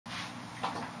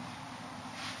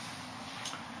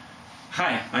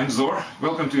Hi, I'm Zor.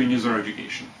 Welcome to Unizor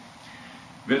Education.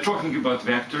 We're talking about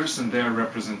vectors and their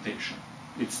representation.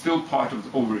 It's still part of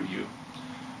the overview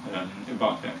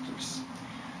about vectors.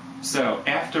 So,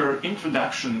 after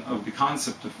introduction of the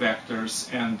concept of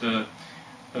vectors and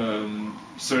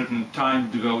certain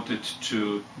time devoted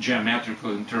to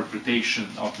geometrical interpretation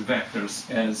of the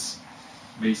vectors as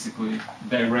basically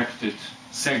directed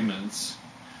segments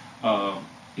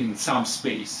in some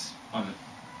space on a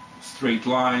straight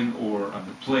line or on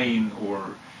a plane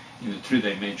or in a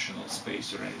three-dimensional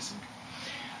space or anything.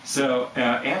 So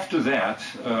after that,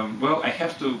 well, I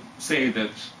have to say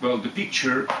that, well, the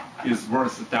picture is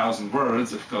worth 1,000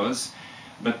 words, of course,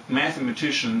 but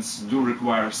mathematicians do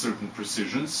require certain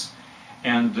precisions,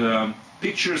 and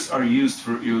pictures are used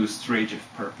for illustrative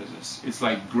purposes. It's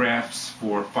like graphs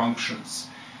for functions.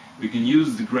 We can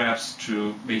use the graphs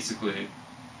to basically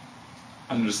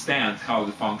understand how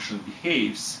the function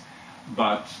behaves,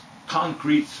 but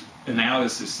concrete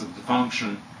analysis of the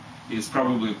function is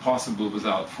probably impossible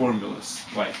without formulas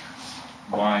like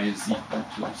y is equal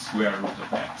to square root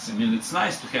of x. I mean, it's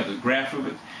nice to have a graph of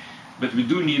it, but we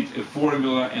do need a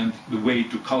formula and the way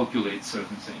to calculate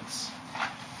certain things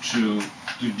to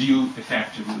deal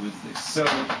effectively with this. So,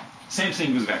 same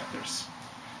thing with vectors.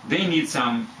 They need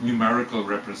some numerical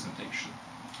representation.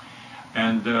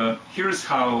 And here's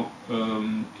how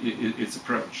it's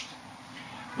approached.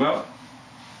 Well,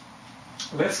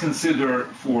 let's consider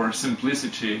for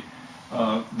simplicity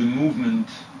the movement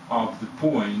of the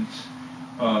point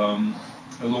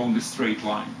along the straight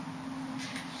line.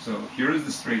 So here is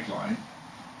the straight line,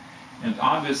 and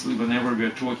obviously whenever we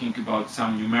are talking about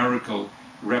some numerical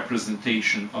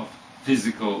representation of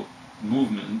physical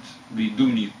movement, we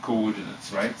do need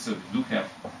coordinates, right? So we do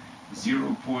have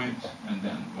 0 point, and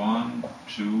then 1,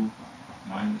 2,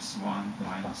 -1,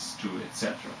 -2,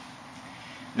 etc.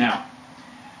 Now,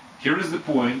 here is the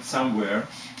point somewhere,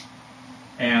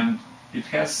 and it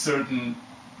has certain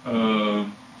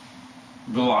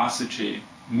velocity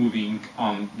moving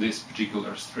on this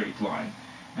particular straight line.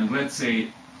 And let's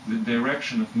say the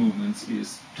direction of movements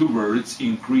is towards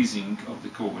increasing of the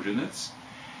coordinates,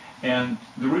 and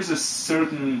there is a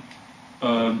certain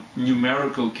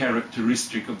numerical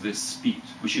characteristic of this speed,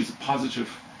 which is a positive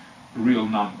real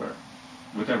number,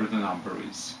 whatever the number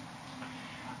is.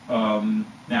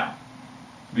 Now,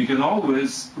 we can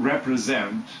always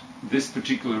represent this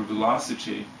particular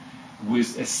velocity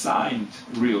with a signed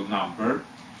real number,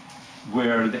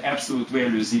 where the absolute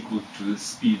value is equal to the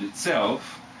speed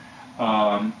itself,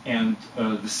 and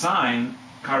the sign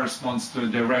corresponds to a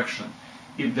direction.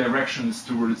 If direction is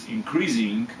towards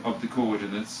increasing of the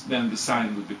coordinates, then the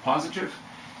sign would be positive,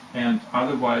 and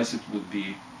otherwise it would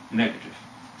be negative.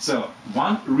 So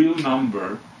one real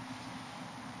number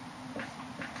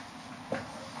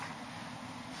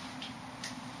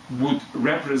would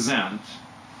represent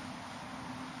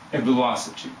a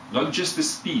velocity, not just the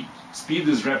speed. Speed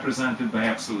is represented by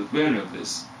absolute value of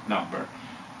this number,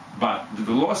 but the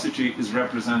velocity is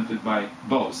represented by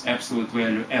both absolute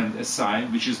value and a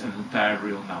sign, which is an entire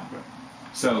real number.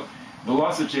 So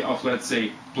velocity of, let's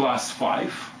say,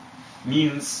 +5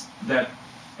 means that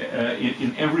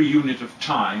in every unit of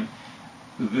time,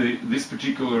 this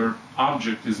particular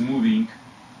object is moving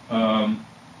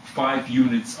 5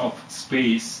 units of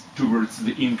space towards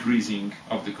the increasing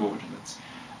of the coordinates.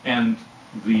 And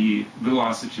the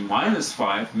velocity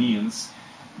 -5 means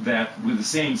that with the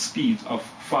same speed of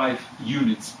 5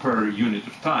 units per unit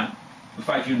of time,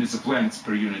 5 units of length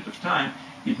per unit of time,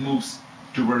 it moves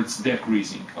towards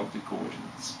decreasing of the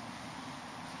coordinates.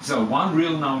 So one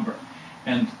real number.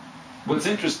 And what's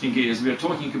interesting is we are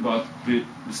talking about the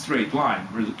straight line,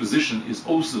 where the position is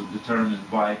also determined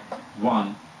by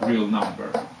one real number,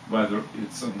 whether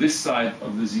it's on this side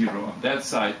of the zero, on that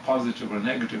side, positive or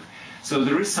negative. So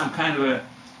there is some kind of a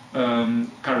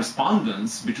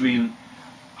correspondence between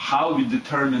how we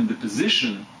determine the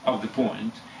position of the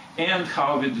point and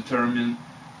how we determine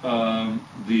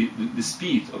the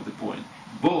speed of the point.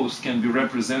 Both can be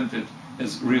represented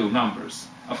as real numbers.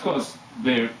 Of course,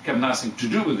 they have nothing to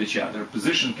do with each other.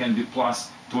 Position can be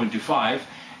 +25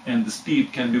 and the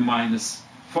speed can be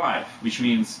 -5, which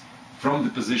means from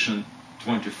the position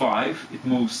 25, it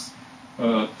moves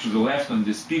to the left on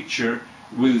this picture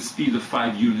with a speed of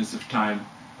 5 units of time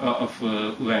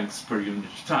lengths per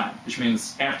unit of time, which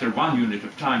means after 1 unit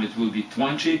of time it will be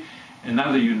 20,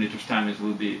 another unit of time it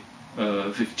will be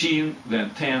 15,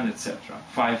 then 10, etc.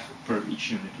 5 per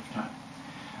each unit of time.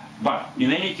 But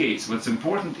in any case, what's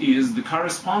important is the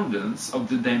correspondence of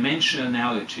the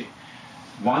dimensionality.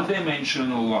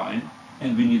 One-dimensional line,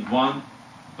 and we need one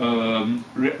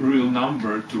real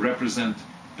number to represent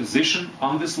position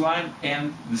on this line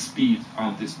and the speed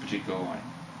on this particular line.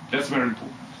 That's very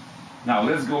important. Now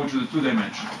let's go to the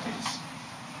two-dimensional case.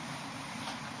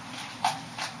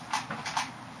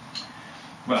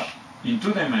 Well, in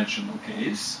two-dimensional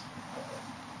case,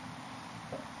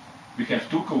 we have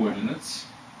two coordinates,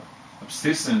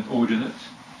 abscissa and ordinate,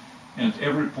 and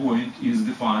every point is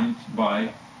defined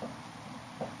by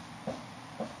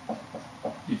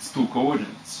its two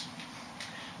coordinates.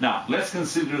 Now, let's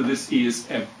consider this is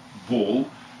a ball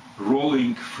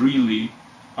rolling freely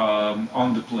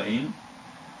on the plane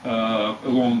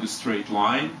along a straight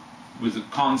line with a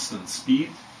constant speed,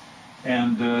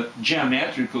 and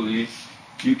geometrically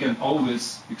you can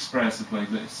always express it like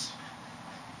this,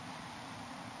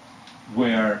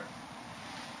 where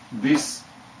this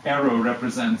arrow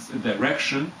represents a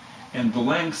direction and the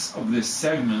length of this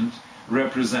segment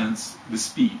represents the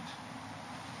speed.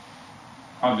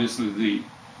 Obviously, the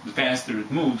faster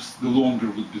it moves, the longer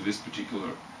would be this particular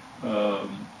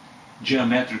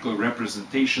geometrical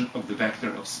representation of the vector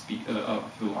of speed, of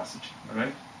velocity.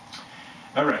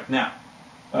 All right. Now,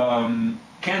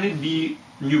 can it be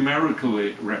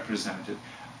numerically represented?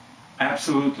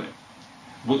 Absolutely.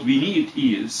 What we need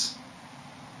is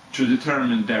to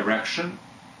determine direction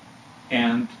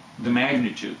and the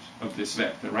magnitude of this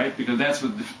vector, right? Because that's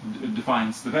what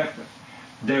defines the vector.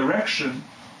 Direction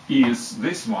is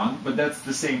this one, but that's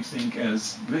the same thing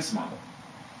as this one.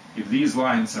 If these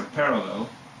lines are parallel,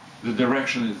 the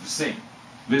direction is the same,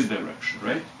 this direction,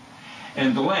 right?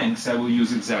 And the lengths I will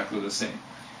use exactly the same.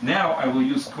 Now I will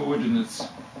use coordinates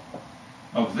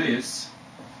of this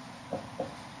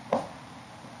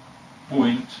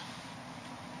point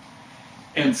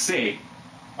and say,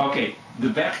 okay, the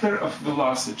vector of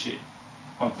velocity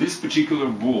of this particular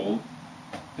ball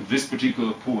at this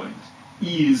particular point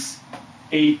is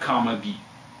a comma b.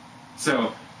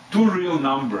 So two real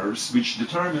numbers which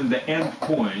determine the end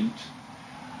point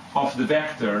of the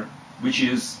vector, which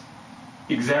is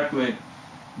exactly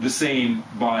the same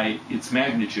by its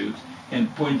magnitude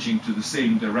and pointing to the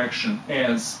same direction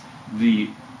as the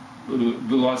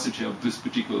velocity of this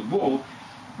particular ball,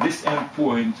 this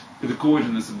endpoint, the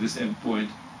coordinates of this endpoint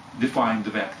define the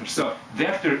vector. So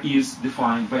vector is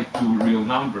defined by two real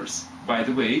numbers. By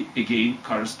the way, again,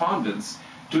 correspondence,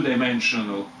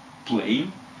 two-dimensional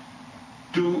plane,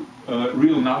 two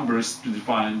real numbers to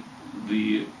define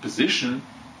the position,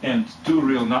 and two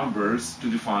real numbers to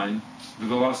define the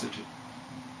velocity.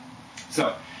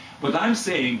 So what I'm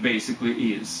saying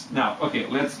basically is, now, okay,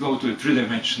 let's go to a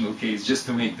three-dimensional case just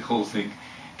to make the whole thing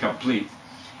complete.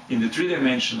 In the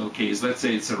three-dimensional case, let's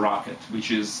say it's a rocket,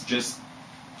 which is just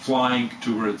flying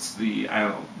towards the, I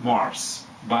don't know, Mars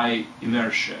by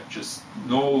inertia, just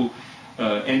no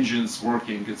engines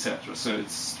working, etc. So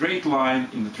it's a straight line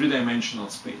in the three-dimensional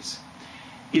space.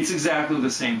 It's exactly the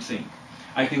same thing.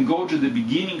 I can go to the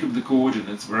beginning of the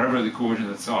coordinates, wherever the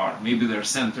coordinates are. Maybe they're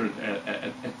centered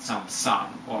at some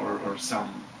sun or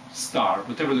some star,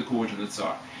 whatever the coordinates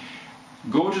are.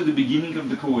 Go to the beginning of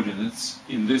the coordinates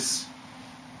in this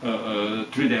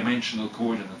three-dimensional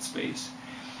coordinate space,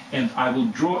 and I will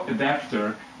draw a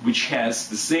vector which has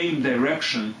the same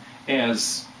direction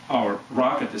as our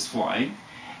rocket is flying,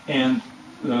 and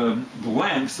the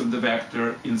length of the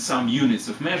vector in some units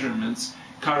of measurements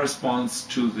corresponds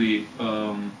to the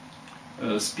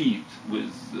speed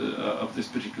of this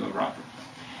particular rocket.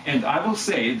 And I will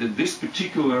say that this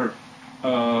particular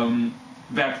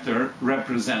vector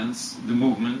represents the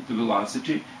movement, the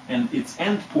velocity, and its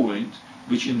endpoint,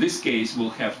 which in this case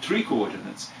will have three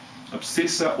coordinates,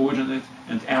 abscissa, ordinate,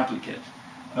 and applicate,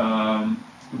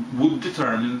 would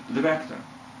determine the vector.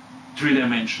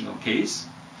 Three-dimensional case,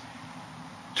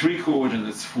 three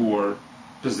coordinates for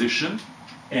position,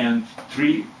 and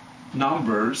three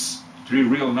numbers, three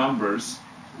real numbers,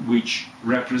 which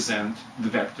represent the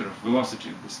vector of velocity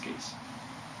in this case.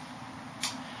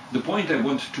 The point I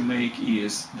want to make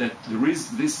is that there is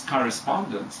this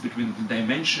correspondence between the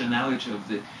dimensionality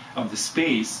of the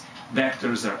space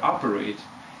vectors are operate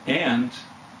and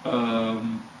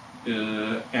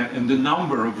the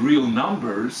number of real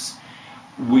numbers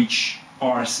which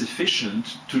are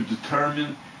sufficient to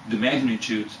determine the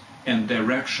magnitude and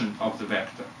direction of the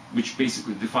vector, which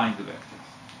basically define the vector.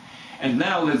 And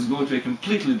now let's go to a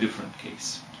completely different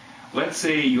case. Let's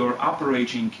say you're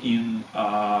operating in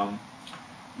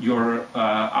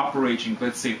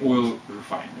let's say, oil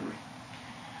refinery.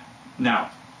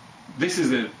 Now, this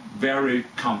is a very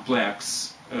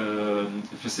complex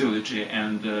facility,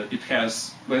 and it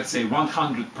has, let's say,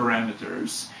 100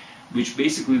 parameters, which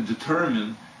basically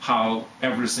determine how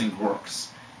everything works.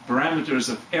 parameters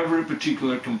of every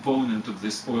particular component of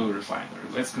this oil refinery.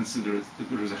 Let's consider that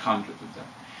there is 100 of them.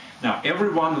 Now,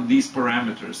 every one of these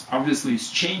parameters obviously is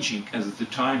changing as the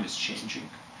time is changing,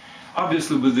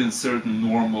 obviously within certain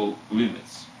normal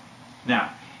limits.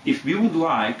 Now, if we would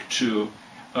like to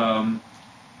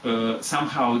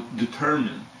somehow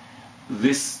determine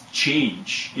this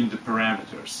change in the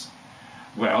parameters,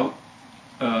 well,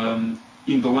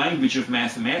 in the language of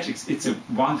mathematics, it's a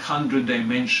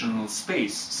 100-dimensional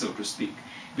space, so to speak,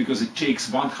 because it takes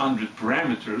 100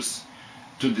 parameters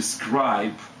to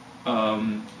describe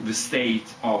the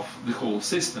state of the whole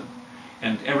system.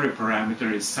 And every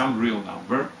parameter is some real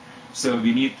number, so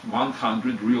we need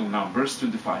 100 real numbers to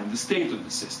define the state of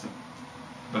the system.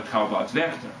 But how about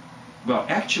vector? Well,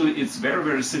 actually, it's very,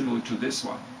 very similar to this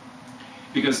one.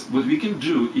 Because what we can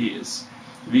do is,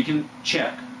 we can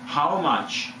check how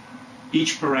much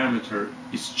each parameter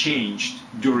is changed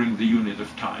during the unit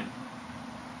of time.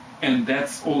 And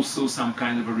that's also some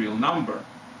kind of a real number.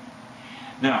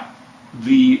 Now,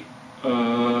 the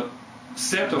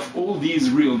set of all these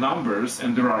real numbers,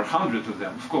 and there are 100 of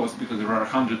them, of course, because there are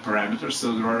 100 parameters,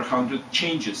 so there are 100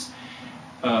 changes.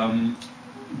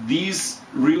 These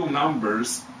real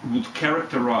numbers would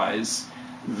characterize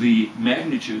the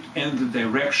magnitude and the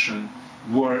direction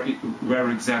where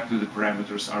exactly the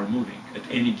parameters are moving at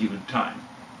any given time.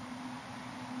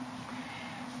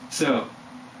 So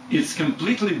it's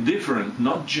completely different,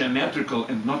 not geometrical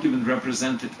and not even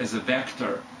represented as a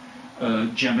vector,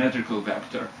 geometrical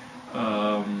vector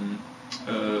kind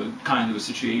of a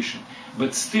situation.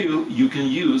 But still, you can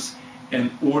use an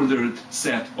ordered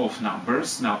set of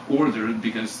numbers. Now, ordered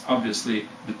because obviously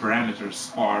the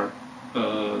parameters are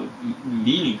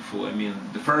meaningful. I mean,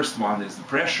 the first one is the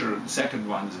pressure, the second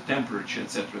one is the temperature,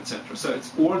 etc., etc. So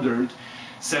it's ordered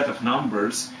set of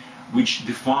numbers which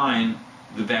define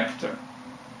the vector.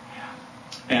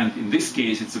 And in this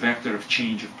case, it's a vector of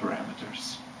change of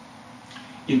parameters.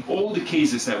 In all the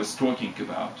cases I was talking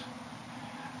about,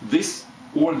 this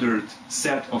ordered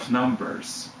set of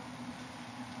numbers,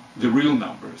 the real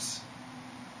numbers,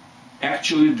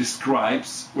 actually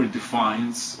describes or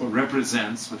defines or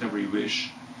represents, whatever you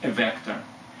wish, a vector.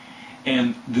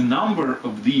 And the number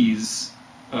of these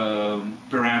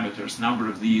parameters, number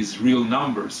of these real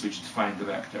numbers which define the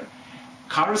vector,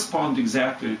 correspond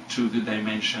exactly to the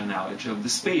dimensionality of the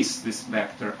space this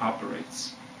vector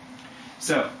operates.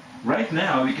 So, right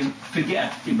now we can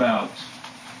forget about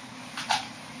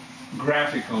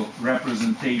graphical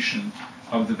representation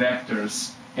of the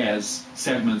vectors as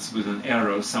segments with an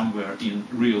arrow somewhere in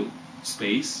real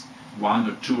space, 1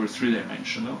 or 2 or 3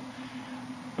 dimensional.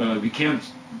 We can't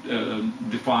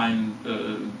define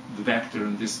the vector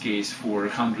in this case for a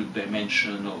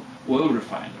 100-dimensional oil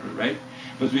refinery, right?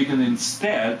 But we can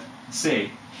instead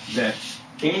say that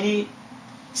any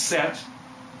set,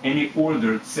 any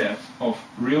ordered set of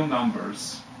real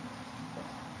numbers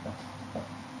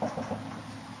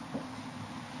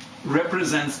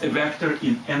represents a vector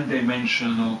in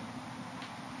n-dimensional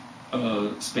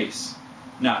space.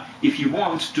 Now, if you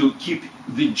want to keep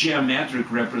the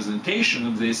geometric representation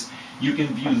of this, you can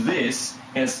view this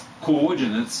as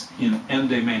coordinates in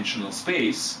n-dimensional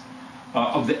space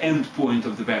of the end point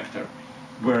of the vector,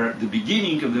 where the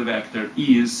beginning of the vector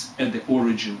is at the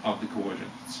origin of the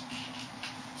coordinates.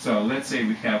 So let's say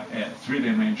we have a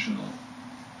 3-dimensional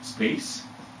space,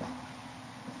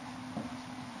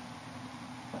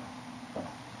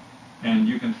 and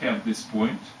you can have this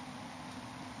point.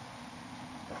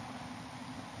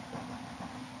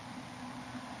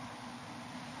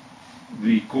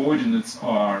 The coordinates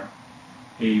are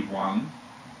A1,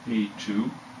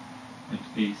 A2, and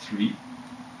A3.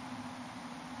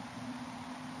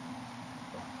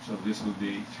 So this would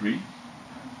be A3.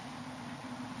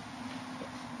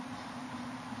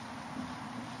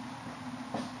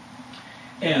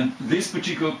 And this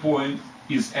particular point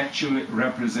is actually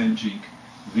representing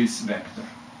this vector.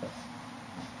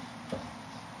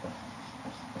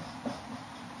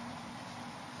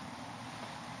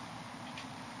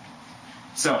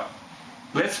 So,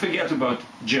 let's forget about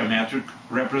geometric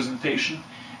representation,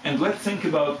 and let's think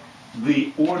about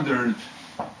the ordered.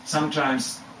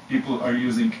 Sometimes people are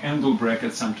using angle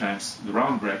brackets, sometimes the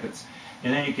round brackets.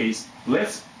 In any case,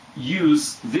 let's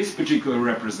use this particular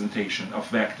representation of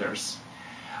vectors.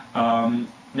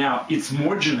 Now, it's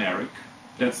more generic.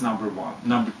 That's number one.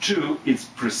 Number two, it's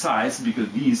precise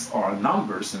because these are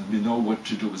numbers and we know what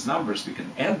to do with numbers. We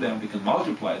can add them, we can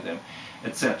multiply them,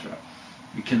 etc.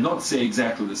 We cannot say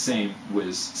exactly the same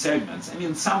with segments. I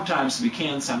mean, sometimes we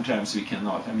can, sometimes we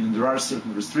cannot. I mean, there are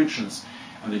certain restrictions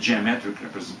on the geometric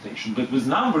representation. But with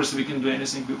numbers, we can do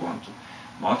anything we want to.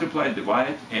 multiply,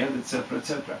 divide, add, etc.,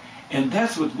 etc. And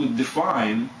that's what would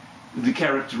define the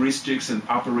characteristics and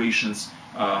operations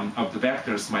of the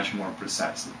vectors much more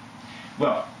precisely.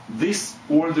 Well, this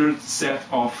ordered set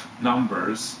of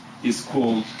numbers is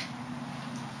called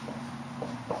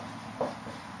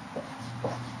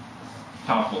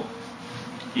tuple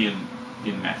in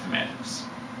mathematics.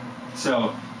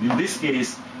 So in this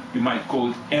case, you might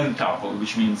call it n-tuple,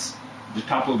 which means the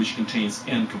tuple which contains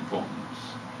n components.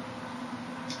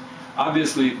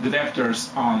 Obviously, the vectors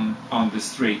on the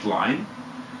straight line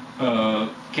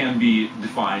can be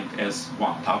defined as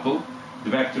one tuple. The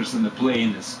vectors in the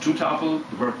plane as two tuple.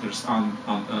 The vectors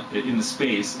in the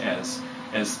space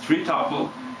as three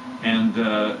tuple, and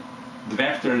the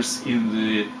vectors in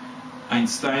the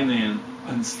Einsteinian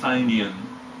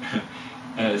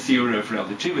theory of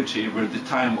relativity, where the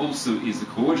time also is a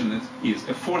coordinate, is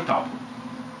a four tuple.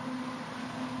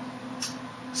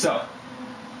 So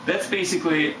that's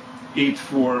basically it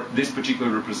for this particular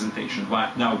representation.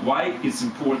 Now, why it's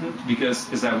important?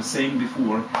 Because, as I was saying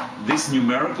before, this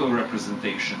numerical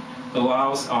representation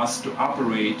allows us to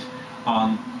operate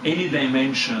on any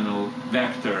dimensional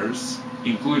vectors,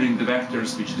 including the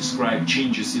vectors which describe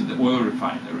changes in the oil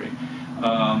refinery,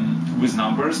 with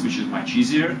numbers, which is much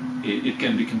easier. It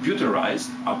can be computerized,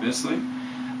 obviously.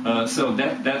 So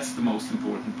that's the most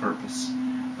important purpose.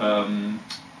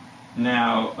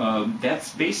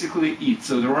 That's basically it.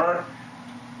 So there are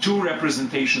two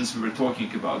representations we were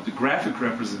talking about. The graphic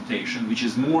representation, which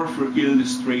is more for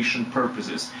illustration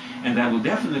purposes, and I will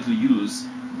definitely use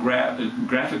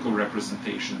graphical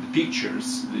representation, the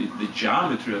pictures, the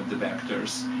geometry of the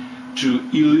vectors, to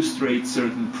illustrate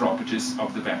certain properties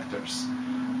of the vectors.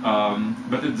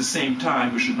 But at the same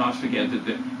time, we should not forget that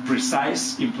the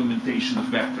precise implementation of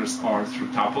vectors are through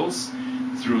tuples,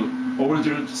 through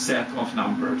ordered set of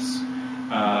numbers,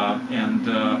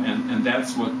 and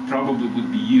that's what probably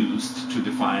would be used to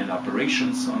define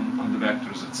operations on the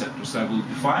vectors, etc. So I will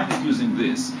define it using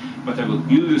this, but I will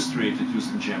illustrate it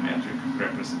using geometric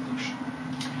representation.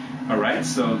 All right,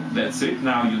 so that's it.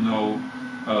 Now you know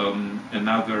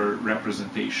another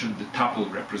representation, the tuple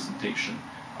representation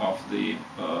of the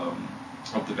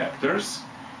vectors,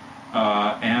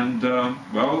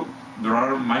 well, there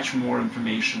are much more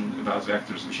information about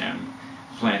vectors which I'm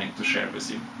planning to share with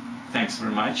you. Thanks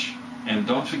very much, and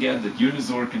don't forget that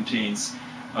Unizor contains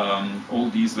all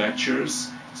these lectures,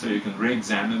 so you can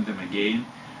re-examine them again.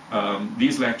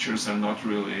 These lectures are not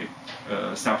really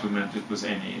supplemented with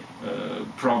any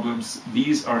problems.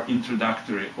 These are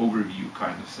introductory overview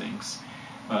kind of things.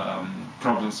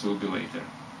 Problems will be later.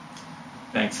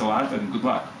 Thanks a lot and good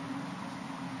luck.